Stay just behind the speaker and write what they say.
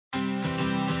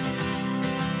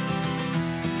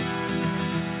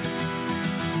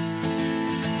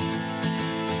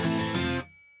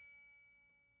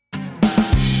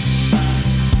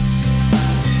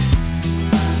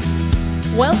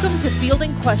Welcome to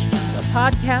Fielding Questions, a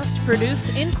podcast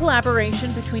produced in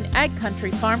collaboration between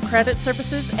AgCountry Farm Credit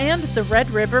Services and the Red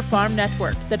River Farm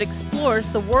Network that explores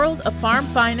the world of farm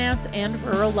finance and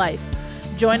rural life.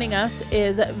 Joining us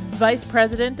is Vice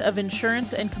President of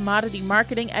Insurance and Commodity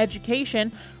Marketing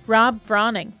Education, Rob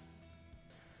Fronning.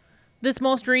 This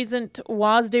most recent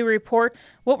USDA report,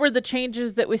 what were the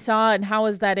changes that we saw and how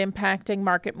is that impacting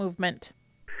market movement?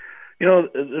 You know,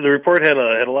 the report had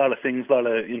a lot of things, a lot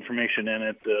of information in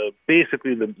it.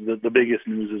 Basically, the biggest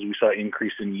news is we saw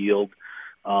increase in yield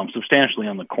substantially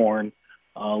on the corn,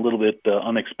 a little bit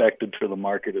unexpected for the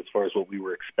market as far as what we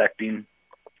were expecting.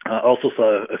 Also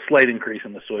saw a slight increase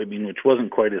in the soybean, which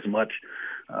wasn't quite as much.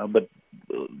 But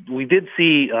we did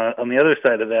see, on the other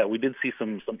side of that, we did see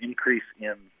some increase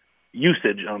in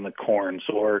usage on the corn.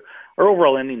 So our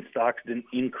overall ending stocks didn't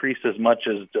increase as much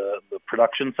as the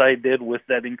production side did with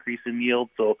that increase in yield.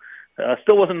 So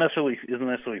still isn't necessarily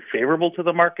favorable to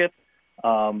the market,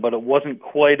 but it wasn't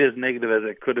quite as negative as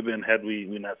it could have been had we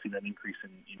not seen that increase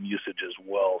in usage as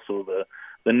well. So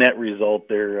the net result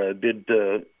there did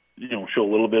show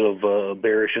a little bit of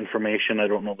bearish information. I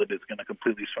don't know that it's going to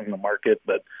completely swing the market,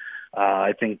 but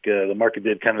I think the market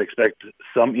did kind of expect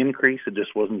some increase. It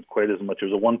just wasn't quite as much. It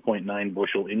was a 1.9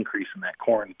 bushel increase in that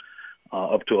corn,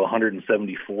 up to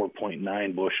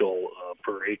 174.9 bushel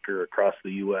per acre across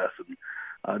the U.S.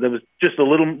 And that was just a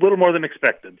little more than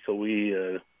expected. So we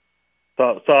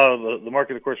saw the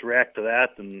market, of course, react to that,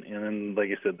 and then, like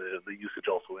I said, the usage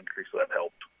also increased, so that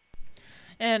helped.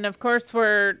 And of course,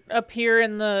 we're up here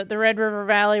in the Red River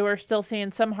Valley. We're still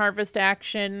seeing some harvest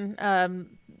action.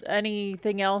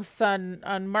 Anything else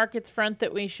on markets front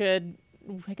that we should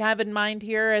have in mind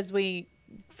here as we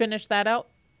finish that out?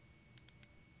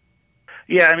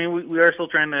 Yeah, I mean, we are still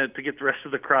trying to get the rest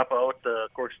of the crop out.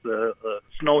 Of course, the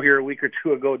snow here a week or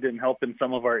two ago didn't help in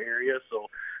some of our areas, so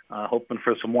hoping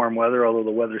for some warm weather, although the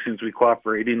weather seems to be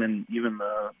cooperating, and even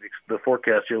the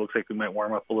forecast here looks like we might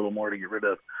warm up a little more to get rid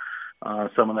of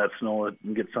some of that snow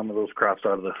and get some of those crops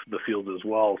out of the field as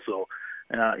well. So,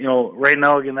 right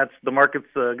now, again, that's the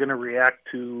market's going to react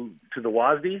to the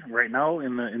WASDE right now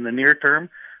in the near term.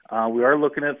 We are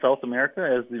looking at South America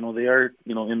as they are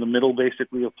in the middle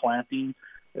basically of planting.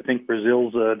 I think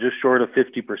Brazil's just short of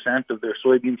 50% of their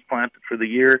soybeans planted for the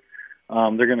year.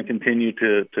 They're going to continue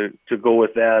to go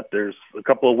with that. There's a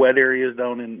couple of wet areas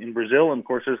down in Brazil, and of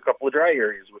course there's a couple of dry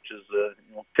areas, which is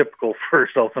typical for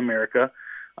South America.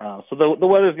 So the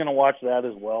weather's going to watch that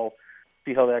as well,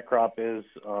 see how that crop is.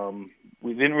 The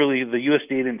USDA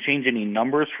didn't change any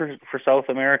numbers for South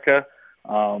America,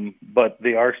 but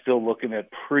they are still looking at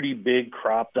pretty big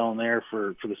crop down there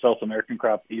for the South American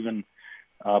crop, even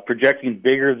projecting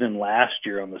bigger than last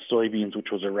year on the soybeans,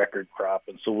 which was a record crop.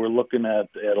 And so we're looking at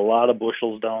a lot of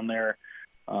bushels down there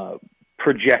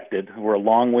projected. We're a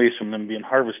long ways from them being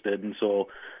harvested, and so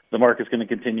the market's going to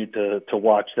continue to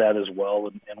watch that as well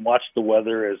and watch the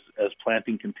weather as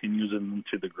planting continues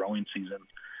into the growing season.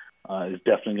 Is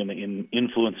definitely going to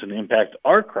influence and impact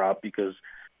our crop because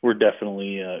we're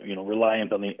definitely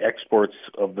reliant on the exports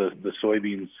of the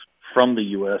soybeans from the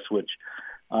U.S., which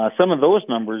some of those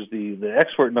numbers, the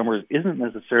export numbers, isn't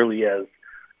necessarily as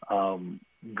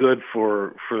good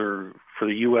for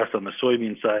the U.S. on the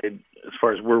soybean side as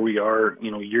far as where we are,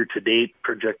 year to date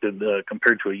projected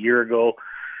compared to a year ago.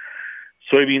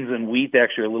 Soybeans and wheat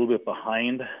actually are a little bit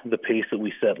behind the pace that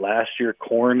we set last year.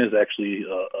 Corn is actually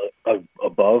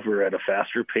above or at a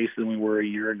faster pace than we were a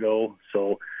year ago.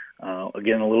 So,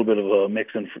 again, a little bit of a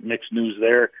mixed news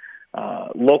there.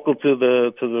 Local to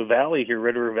the valley here,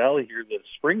 Red River Valley here, the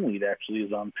spring wheat actually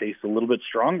is on pace a little bit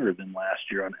stronger than last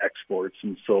year on exports.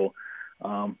 And so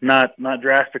not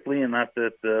drastically, and not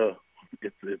that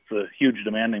it's a huge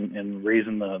demand and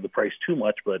raising the price too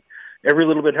much, but every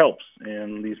little bit helps.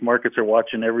 And these markets are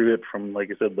watching every bit from, like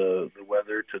I said, the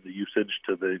weather to the usage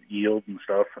to the yield and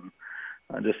stuff.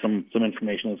 And just some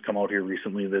information that's come out here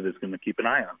recently that is going to keep an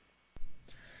eye on.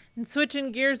 And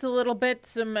switching gears a little bit,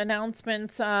 some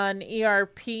announcements on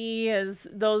ERP as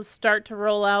those start to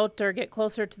roll out or get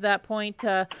closer to that point.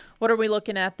 What are we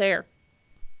looking at there?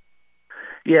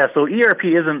 Yeah, so ERP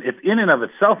it's in and of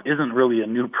itself isn't really a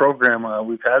new program.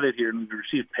 We've had it here, and we've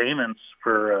received payments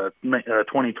for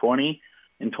 2020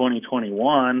 and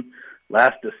 2021.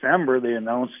 Last December, they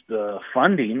announced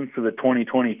funding for the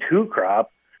 2022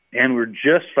 crop, and we're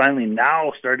just finally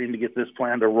now starting to get this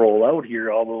plan to roll out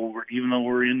here, even though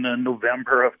we're in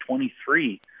November of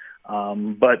 23.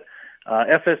 But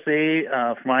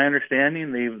FSA, from my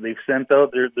understanding, they've sent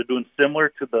out, they're doing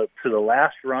similar to the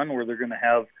last run where they're going to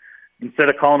have, instead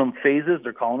of calling them phases,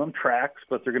 they're calling them tracks,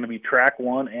 but they're going to be track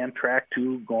 1 and track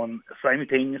 2 going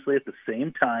simultaneously at the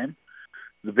same time.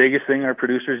 The biggest thing our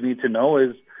producers need to know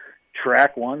is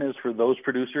track one is for those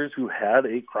producers who had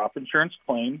a crop insurance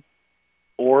claim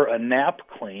or a NAP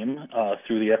claim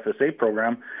through the FSA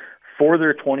program for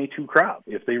their 22 crop.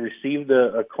 If they received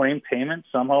a claim payment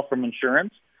somehow from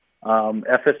insurance,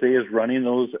 FSA is running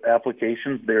those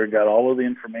applications. They've got all of the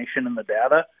information and the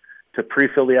data to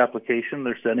pre-fill the application.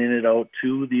 They're sending it out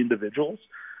to the individuals.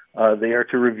 They are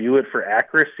to review it for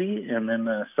accuracy and then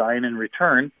sign and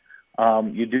return.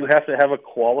 You do have to have a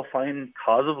qualifying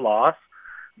cause of loss.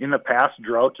 In the past,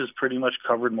 drought has pretty much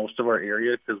covered most of our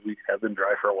area because we have been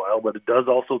dry for a while, but it does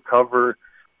also cover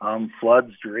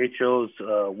floods, derechos,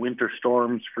 winter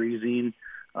storms, freezing,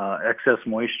 excess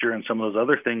moisture, and some of those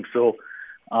other things. So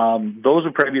those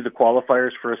would probably be the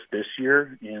qualifiers for us this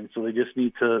year, and so they just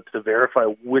need to verify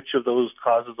which of those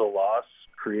causes of loss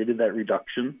created that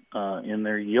reduction in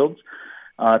their yields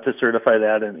to certify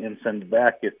that and send it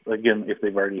back if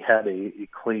they've already had a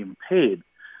claim paid.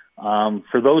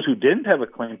 For those who didn't have a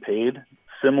claim paid,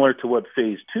 similar to what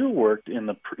Phase 2 worked in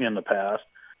the past,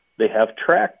 they have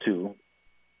Track 2,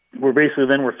 where basically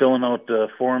then we're filling out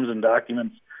forms and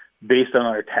documents based on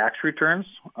our tax returns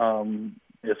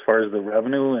as far as the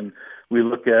revenue, and we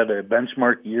look at a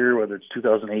benchmark year, whether it's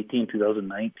 2018,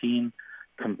 2019,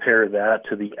 compare that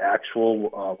to the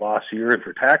actual loss year, and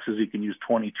for taxes you can use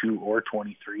 22 or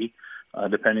 23,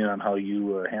 depending on how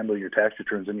you handle your tax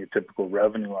returns and your typical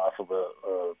revenue off of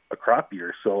a crop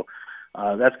year. So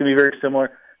that's going to be very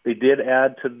similar. They did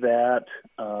add to that.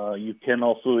 You can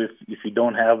also, if you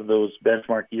don't have those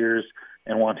benchmark years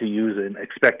and want to use an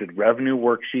expected revenue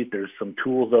worksheet, there's some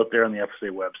tools out there on the FSA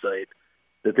website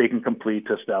that they can complete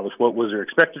to establish what was their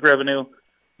expected revenue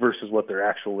versus what their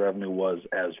actual revenue was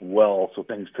as well. So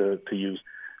things to use.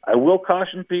 I will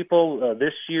caution people,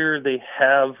 this year they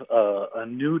have a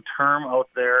new term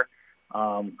out there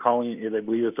calling it, I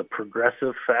believe it's a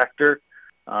progressive factor.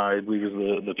 I believe is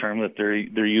the term that they're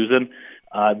using.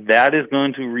 That is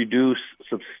going to reduce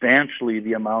substantially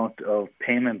the amount of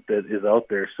payment that is out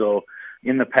there. So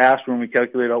in the past, when we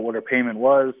calculate out what our payment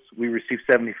was, we received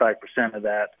 75% of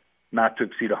that, not to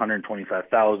exceed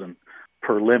 $125,000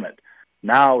 per limit.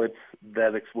 Now it's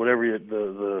whatever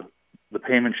the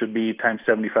payment should be times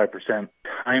 75%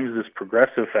 times this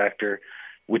progressive factor,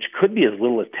 which could be as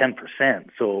little as 10%.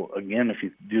 So again, if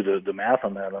you do the math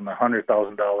on that, on the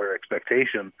 $100,000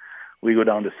 expectation, we go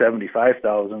down to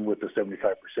 $75,000 with the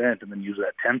 75%, and then use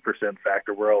that 10%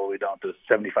 factor, we're all the way down to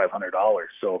 $7,500.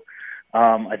 So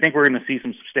I think we're going to see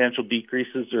some substantial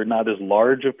decreases. They're not as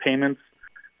large of payments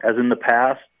as in the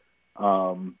past.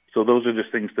 So those are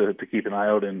just things to keep an eye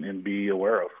out and be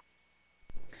aware of.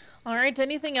 All right.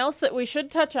 Anything else that we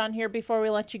should touch on here before we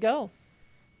let you go?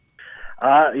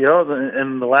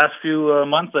 In the last few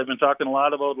months, I've been talking a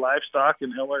lot about livestock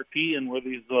and LRP and where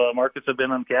these markets have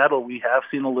been on cattle. We have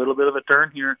seen a little bit of a turn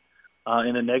here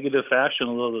in a negative fashion.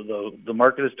 Although the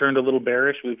market has turned a little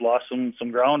bearish, we've lost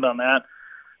some ground on that.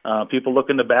 People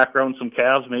looking to background some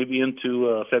calves maybe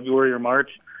into February or March.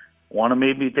 Want to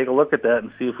maybe take a look at that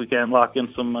and see if we can lock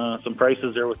in some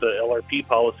prices there with the LRP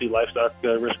policy, livestock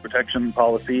risk protection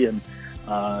policy, and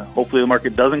hopefully the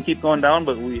market doesn't keep going down,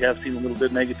 but we have seen a little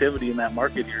bit of negativity in that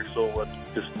market here, so let's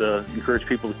just encourage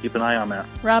people to keep an eye on that.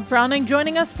 Rob Fronning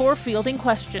joining us for Fielding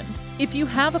Questions. If you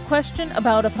have a question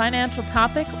about a financial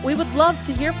topic, we would love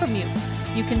to hear from you.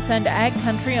 You can send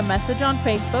AgCountry a message on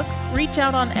Facebook, reach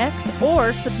out on X,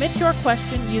 or submit your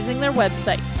question using their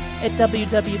website at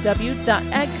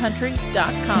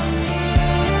www.agcountry.com.